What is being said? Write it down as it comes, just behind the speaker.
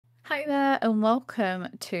Hi there, and welcome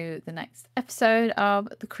to the next episode of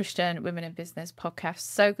the Christian Women in Business podcast.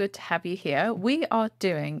 So good to have you here. We are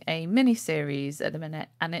doing a mini series at the minute,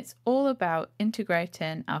 and it's all about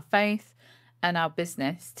integrating our faith and our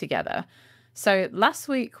business together. So, last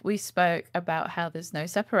week we spoke about how there's no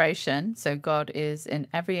separation. So, God is in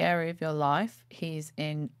every area of your life, He's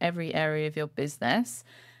in every area of your business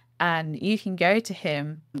and you can go to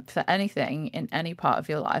him for anything in any part of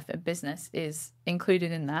your life, and business is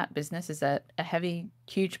included in that. Business is a heavy,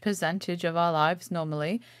 huge percentage of our lives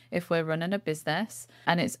normally if we're running a business,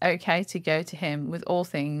 and it's okay to go to him with all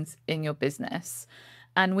things in your business.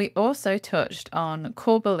 And we also touched on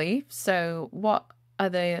core beliefs. So, what are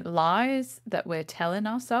the lies that we're telling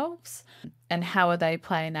ourselves? And how are they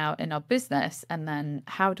playing out in our business? And then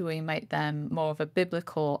how do we make them more of a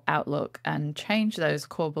biblical outlook and change those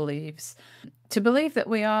core beliefs to believe that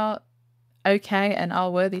we are okay and are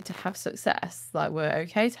worthy to have success? Like, we're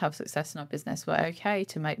okay to have success in our business, we're okay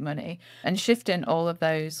to make money, and shifting all of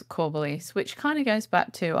those core beliefs, which kind of goes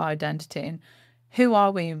back to our identity and who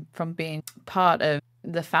are we from being part of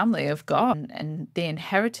the family of God and the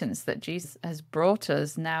inheritance that Jesus has brought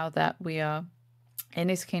us now that we are in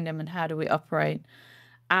his kingdom, and how do we operate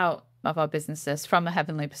out of our businesses from a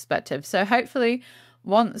heavenly perspective. So hopefully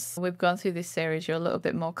once we've gone through this series, you're a little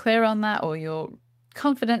bit more clear on that, or your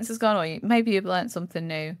confidence has gone, or maybe you've learned something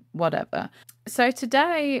new, whatever. So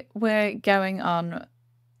today we're going on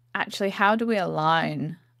actually how do we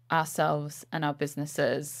align ourselves and our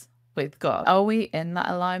businesses with God? Are we in that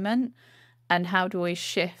alignment? And how do we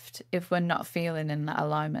shift if we're not feeling in that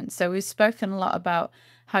alignment? So we've spoken a lot about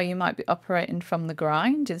how you might be operating from the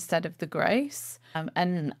grind instead of the grace.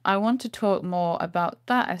 And I want to talk more about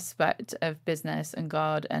that aspect of business and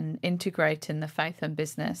God and integrating the faith and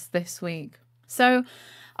business this week. So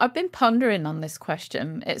I've been pondering on this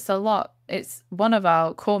question. It's a lot. It's one of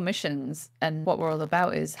our core missions, and what we're all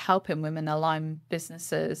about is helping women align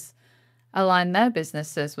their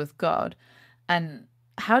businesses with God. And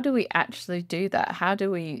how do we actually do that? How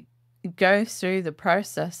do we go through the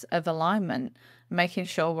process of alignment, making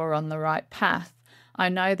sure we're on the right path? I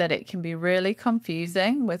know that it can be really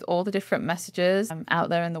confusing with all the different messages out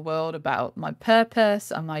there in the world about my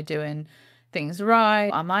purpose. Am I doing things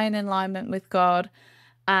right? Am I in alignment with God?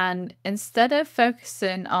 And instead of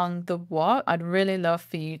focusing on the what, I'd really love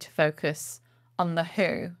for you to focus on the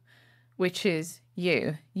who, which is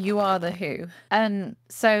you. You are the who. And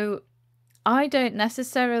so I don't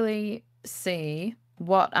necessarily see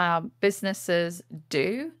what our businesses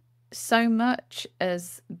do so much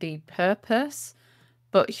as the purpose,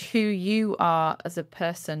 but who you are as a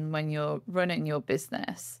person when you're running your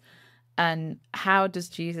business, and how does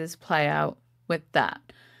Jesus play out with that.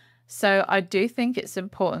 So I do think it's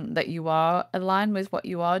important that you are aligned with what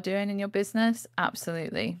you are doing in your business,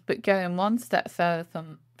 absolutely. But going one step further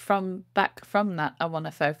from that, I want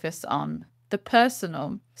to focus on the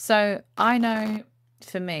personal. So I know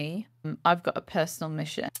for me, I've got a personal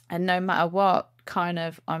mission, and no matter what kind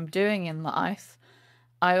of I'm doing in life,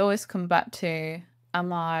 I always come back to,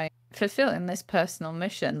 am I fulfilling this personal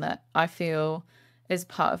mission that I feel is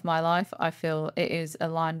part of my life? I feel it is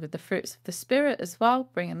aligned with the fruits of the Spirit as well,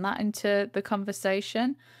 bringing that into the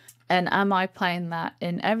conversation. And am I playing that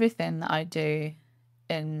in everything that I do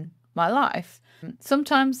in my life?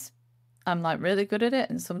 Sometimes I'm like really good at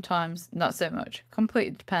it, and sometimes not so much.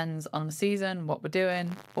 Completely depends on the season, what we're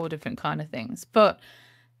doing, all different kind of things. But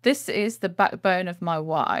this is the backbone of my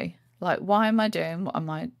why. Like, why am I doing what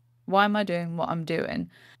I'm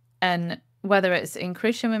doing? And whether it's in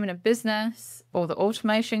Christian Women of Business or the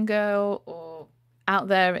Automation Girl or out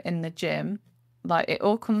there in the gym, like, it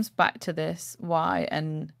all comes back to this why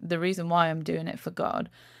and the reason why I'm doing it for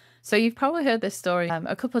God. So you've probably heard this story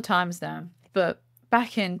a couple of times now, but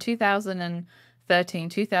back in 2013,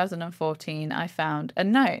 2014, I found a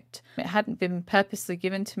note. It hadn't been purposely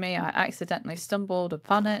given to me. I accidentally stumbled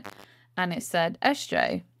upon it, and it said,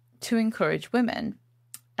 SJ, to encourage women.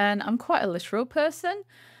 And I'm quite a literal person.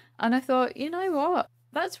 And I thought, you know what?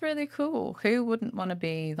 That's really cool. Who wouldn't want to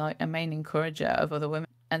be like a main encourager of other women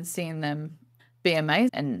and seeing them be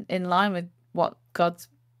amazing and in line with what God's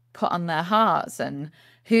put on their hearts and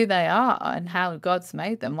who they are and how God's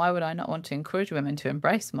made them? Why would I not want to encourage women to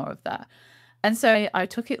embrace more of that? And so I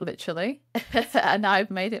took it literally and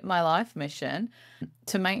I've made it my life mission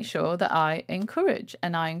to make sure that I encourage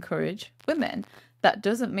women. That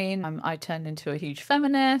doesn't mean I turned into a huge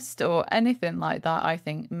feminist or anything like that. I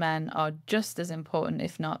think men are just as important,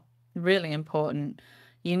 if not really important,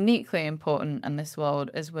 uniquely important in this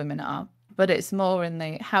world as women are. But it's more in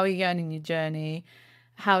the how are you going in your journey?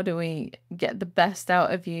 How do we get the best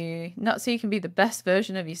out of you? Not so you can be the best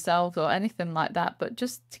version of yourself or anything like that, but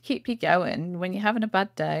just to keep you going when you're having a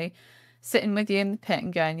bad day, sitting with you in the pit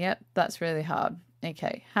and going, yep, that's really hard.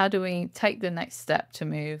 Okay, how do we take the next step to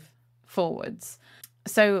move forwards?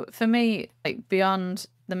 So for me, like beyond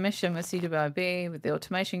the mission with CWIB, with the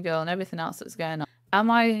Automation Girl and everything else that's going on,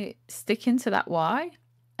 am I sticking to that why?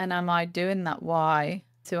 And am I doing that why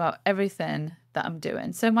throughout everything that I'm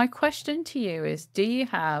doing? So my question to you is, do you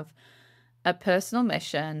have a personal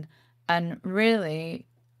mission? And really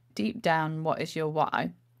deep down, what is your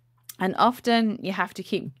why? And often you have to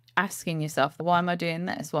keep asking yourself, why am I doing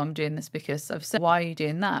this? Well, I'm doing this because of so. Why are you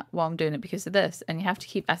doing that? Well, I'm doing it because of this. And you have to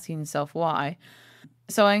keep asking yourself why.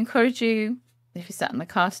 So I encourage you, if you sat in the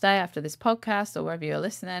car today after this podcast or wherever you're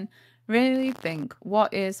listening, really think,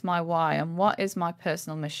 what is my why and what is my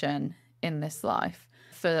personal mission in this life?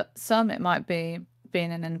 For some, it might be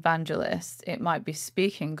being an evangelist. It might be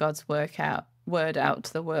speaking God's word out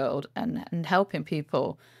to the world and helping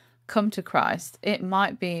people come to Christ. It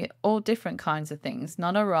might be all different kinds of things.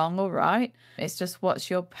 None are wrong or right. It's just what's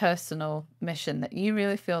your personal mission that you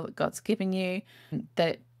really feel that God's given you,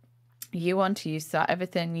 that you want to use that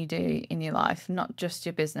everything you do in your life, not just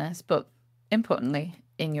your business, but importantly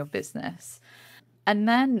in your business. And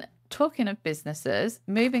then talking of businesses,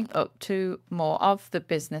 moving up to more of the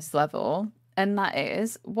business level, and that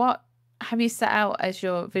is, what have you set out as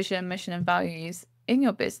your vision, mission, and values in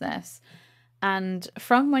your business? And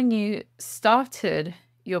from when you started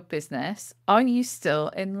your business, are you still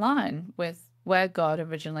in line with where God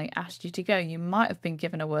originally asked you to go? You might have been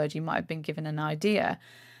given a word, you might have been given an idea,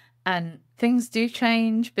 and things do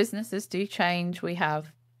change, businesses do change. We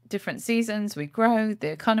have different seasons, we grow,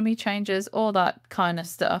 the economy changes, all that kind of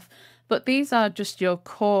stuff. But these are just your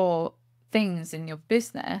core things in your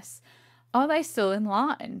business. Are they still in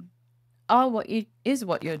line? What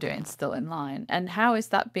you're doing still in line? And how is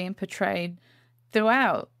that being portrayed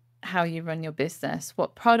throughout how you run your business?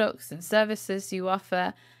 What products and services you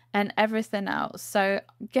offer and everything else. So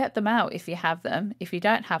get them out if you have them. If you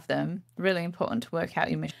don't have them, really important to work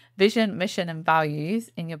out your vision, mission, and values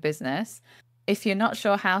in your business. If you're not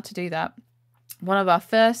sure how to do that, one of our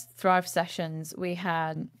first Thrive sessions, we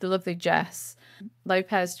had the lovely Jess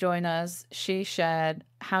Lopez join us. She shared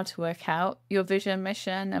how to work out your vision,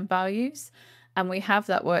 mission, and values. And we have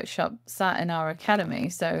that workshop sat in our academy.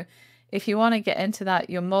 So if you want to get into that,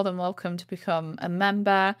 you're more than welcome to become a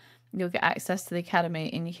member. You'll get access to the academy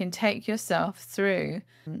and you can take yourself through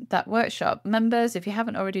that workshop. Members, if you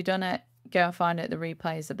haven't already done it, go and find it. The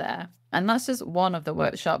replays are there. And that's just one of the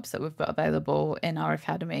workshops that we've got available in our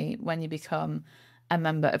academy when you become a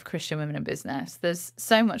member of Christian Women in Business. There's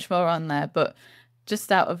so much more on there, but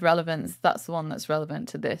just out of relevance, that's the one that's relevant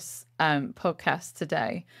to this podcast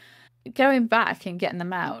today. Going back and getting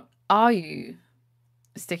them out, are you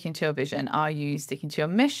sticking to your vision? Are you sticking to your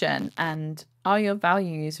mission? And are your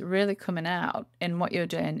values really coming out in what you're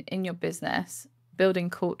doing in your business, building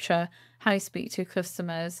culture, how you speak to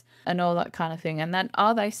customers, and all that kind of thing? And then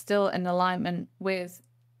are they still in alignment with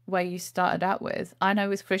where you started out with? I know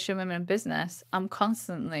with Christian Women in Business, I'm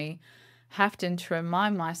constantly having to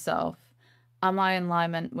remind myself, am I in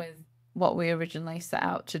alignment with what we originally set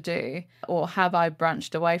out to do? Or have I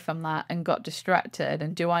branched away from that and got distracted?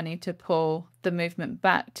 And do I need to pull the movement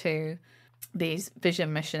back to these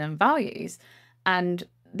vision, mission, and values? And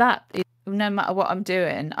that is, no matter what I'm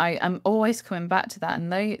doing, I'm always coming back to that.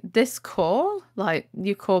 And this core, like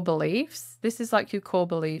your core beliefs, this is like your core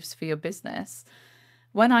beliefs for your business.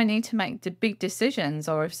 When I need to make the big decisions,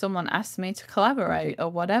 or if someone asks me to collaborate or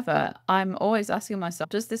whatever, I'm always asking myself,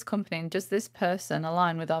 does this company and does this person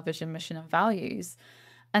align with our vision, mission, and values?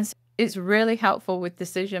 And so it's really helpful with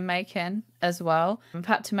decision making as well. I've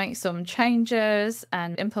had to make some changes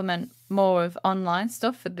and implement more of online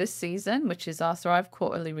stuff for this season, which is our Thrive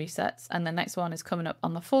quarterly resets. And the next one is coming up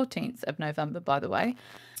on the 14th of November, by the way.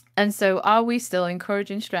 And so are we still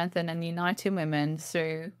encouraging, strengthening, and uniting women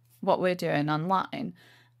through what we're doing online?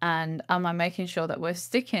 And am I making sure that we're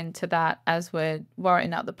sticking to that as we're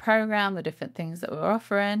working out the program, the different things that we're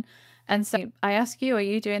offering? And so I ask you, are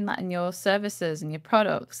you doing that in your services and your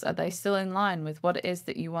products? Are they still in line with what it is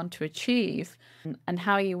that you want to achieve and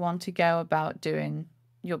how you want to go about doing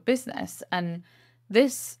your business? And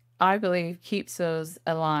this, I believe, keeps us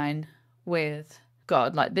aligned with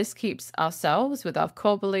God. Like, this keeps ourselves with our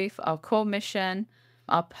core belief, our core mission,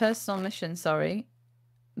 our personal mission, sorry.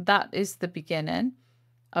 That is the beginning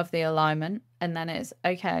of the alignment. And then it's,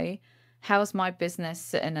 okay, how's my business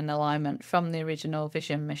sitting in alignment from the original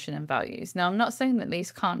vision, mission, and values? Now, I'm not saying that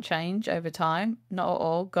these can't change over time. Not at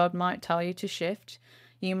all. God might tell you to shift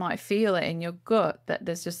You might feel it in your gut that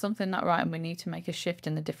there's just something not right and we need to make a shift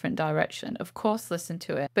in a different direction. Of course, listen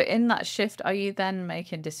to it. But in that shift, are you then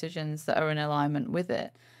making decisions that are in alignment with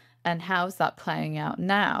it? And how's that playing out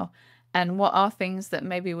now? And what are things that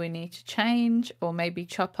maybe we need to change or maybe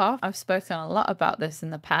chop off? I've spoken a lot about this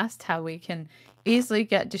in the past, how we can easily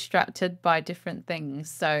get distracted by different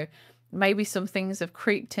things. So maybe some things have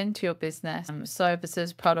creeped into your business,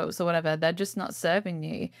 services, products, or whatever. They're just not serving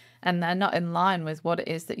you and they're not in line with what it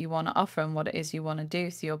is that you want to offer and what it is you want to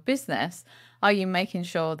do. So your business, are you making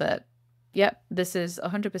sure that, yep, this is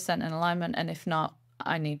 100% in alignment? And if not,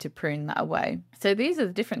 I need to prune that away. So these are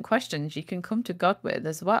the different questions you can come to God with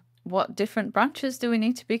as well. What different branches do we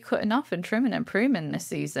need to be cutting off and trimming and pruning this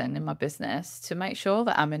season in my business to make sure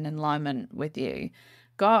that I'm in alignment with you?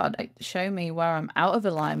 God, show me where I'm out of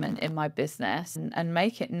alignment in my business and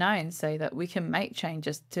make it known so that we can make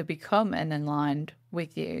changes to become in aligned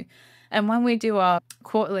with you. And when we do our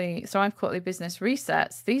Thrive Quarterly Business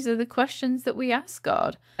Resets, these are the questions that we ask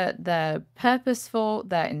God. They're purposeful,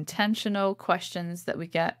 they're intentional questions that we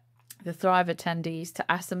get the Thrive attendees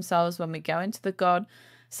to ask themselves when we go into the God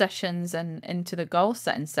sessions and into the goal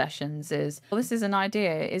setting sessions is, well, this is an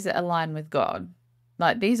idea. Is it aligned with God?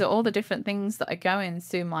 Like, these are all the different things that are going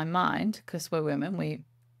through my mind, because we're women, we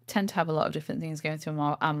tend to have a lot of different things going through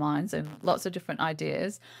our minds and lots of different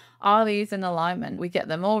ideas. Are these in alignment? We get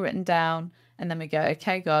them all written down and then we go,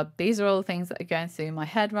 okay, God, these are all the things that are going through my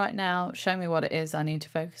head right now. Show me what it is I need to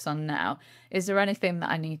focus on now. Is there anything that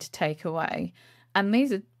I need to take away? And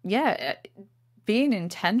these are, being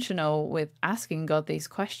intentional with asking God these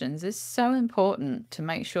questions is so important to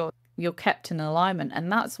make sure you're kept in alignment.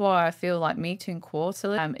 And that's why I feel like meeting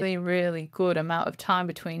quarterly, really good amount of time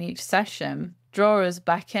between each session, draw us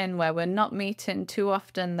back in where we're not meeting too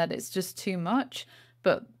often that it's just too much,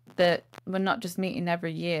 but that we're not just meeting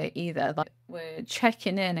every year either. Like, we're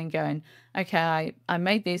checking in and going, okay, I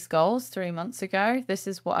made these goals 3 months ago. This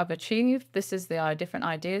is what I've achieved. This is the different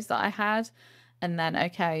ideas that I had. And then,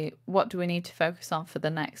 okay, what do we need to focus on for the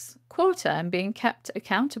next quarter? And being kept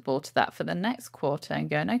accountable to that for the next quarter and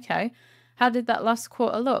going, okay, how did that last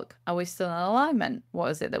quarter look? Are we still in alignment? What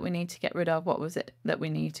is it that we need to get rid of? What was it that we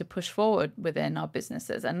need to push forward within our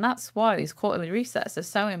businesses? And that's why these quarterly resets are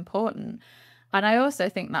so important. And I also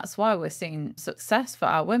think that's why we're seeing success for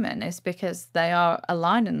our women, is because they are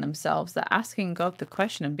aligning themselves. They're asking God the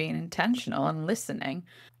question and being intentional and listening.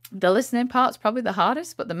 The listening part's probably the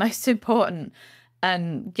hardest, but the most important.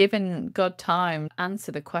 And giving God time to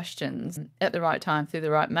answer the questions at the right time through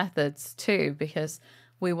the right methods too, because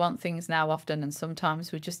we want things now often and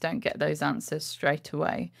sometimes we just don't get those answers straight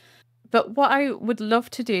away. But what I would love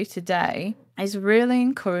to do today is really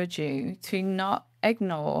encourage you to not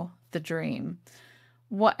ignore the dream.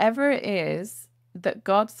 Whatever it is that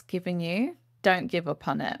God's given you, don't give up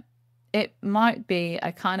on it. It might be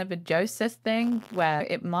a kind of a Joseph thing where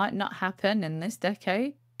it might not happen in this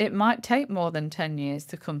decade. It might take more than 10 years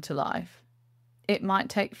to come to life. It might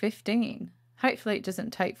take 15. Hopefully it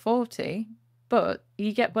doesn't take 40, but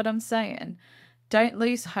you get what I'm saying. Don't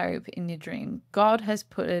lose hope in your dream. God has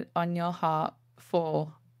put it on your heart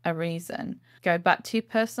for a reason. Go back to your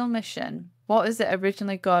personal mission. What is it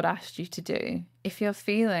originally God asked you to do? If you're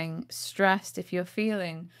feeling stressed, if you're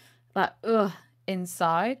feeling like,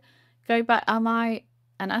 inside, go back, and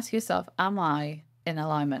ask yourself, am I in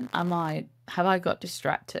alignment? Have I got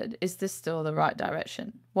distracted? Is this still the right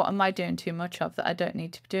direction? What am I doing too much of that I don't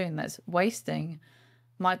need to be doing, that's wasting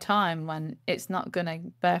my time when it's not going to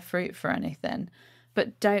bear fruit for anything?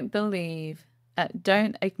 But don't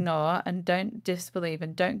ignore and don't disbelieve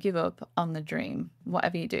and don't give up on the dream.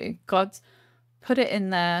 Whatever you do, God's put it in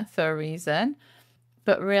there for a reason,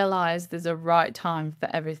 but realize there's a right time for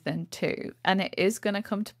everything too. And it is going to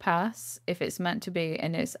come to pass if it's meant to be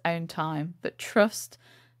in its own time, but trust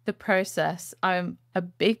the process. I'm a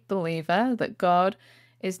big believer that God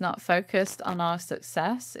is not focused on our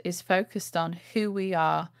success, is focused on who we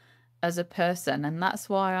are as a person. And that's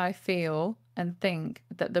why I feel and think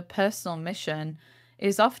that the personal mission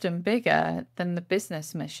is often bigger than the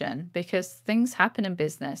business mission, because things happen in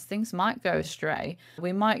business. Things might go astray.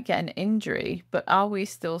 We might get an injury, but are we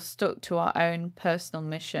still stuck to our own personal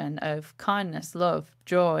mission of kindness, love,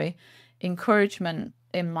 joy, encouragement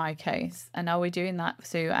in my case? And are we doing that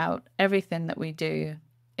throughout everything that we do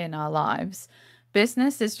in our lives?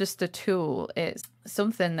 Business is just a tool. It's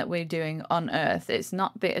something that we're doing on earth. It's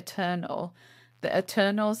not the eternal. The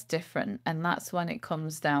eternal's different, and that's when it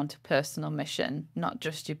comes down to personal mission, not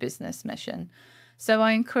just your business mission. So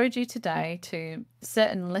I encourage you today to sit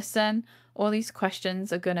and listen. All these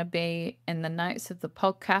questions are going to be in the notes of the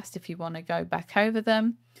podcast if you want to go back over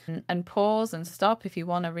them. and pause and stop if you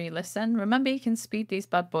want to re-listen. Remember, you can speed these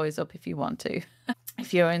bad boys up if you want to,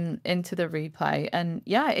 if you're into the replay. And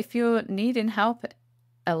yeah, if you're needing help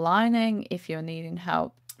aligning, if you're needing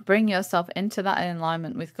help, bring yourself into that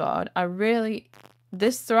alignment with God.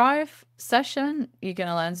 This Thrive session, you're going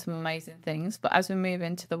to learn some amazing things. But as we move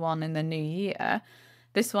into the one in the new year,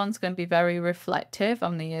 this one's going to be very reflective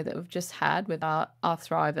on the year that we've just had with our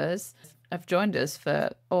Thrivers have joined us for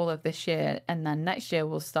all of this year. And then next year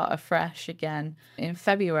we'll start afresh again in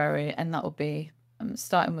February, and that will be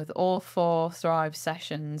starting with all 4 Thrive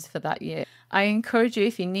sessions for that year. I encourage you,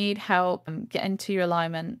 if you need help get into your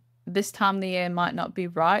alignment, this time of the year might not be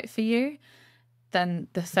right for you, then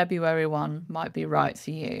the February one might be right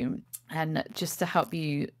for you. And just to help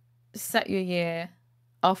you set your year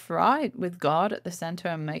off right with God at the center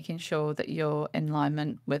and making sure that you're in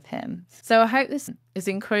alignment with Him. So I hope this has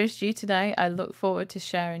encouraged you today. I look forward to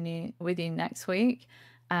sharing with you next week.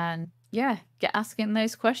 And yeah, get asking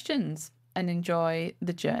those questions and enjoy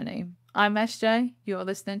the journey. I'm SJ. You're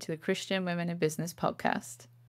listening to the Christian Women in Business podcast.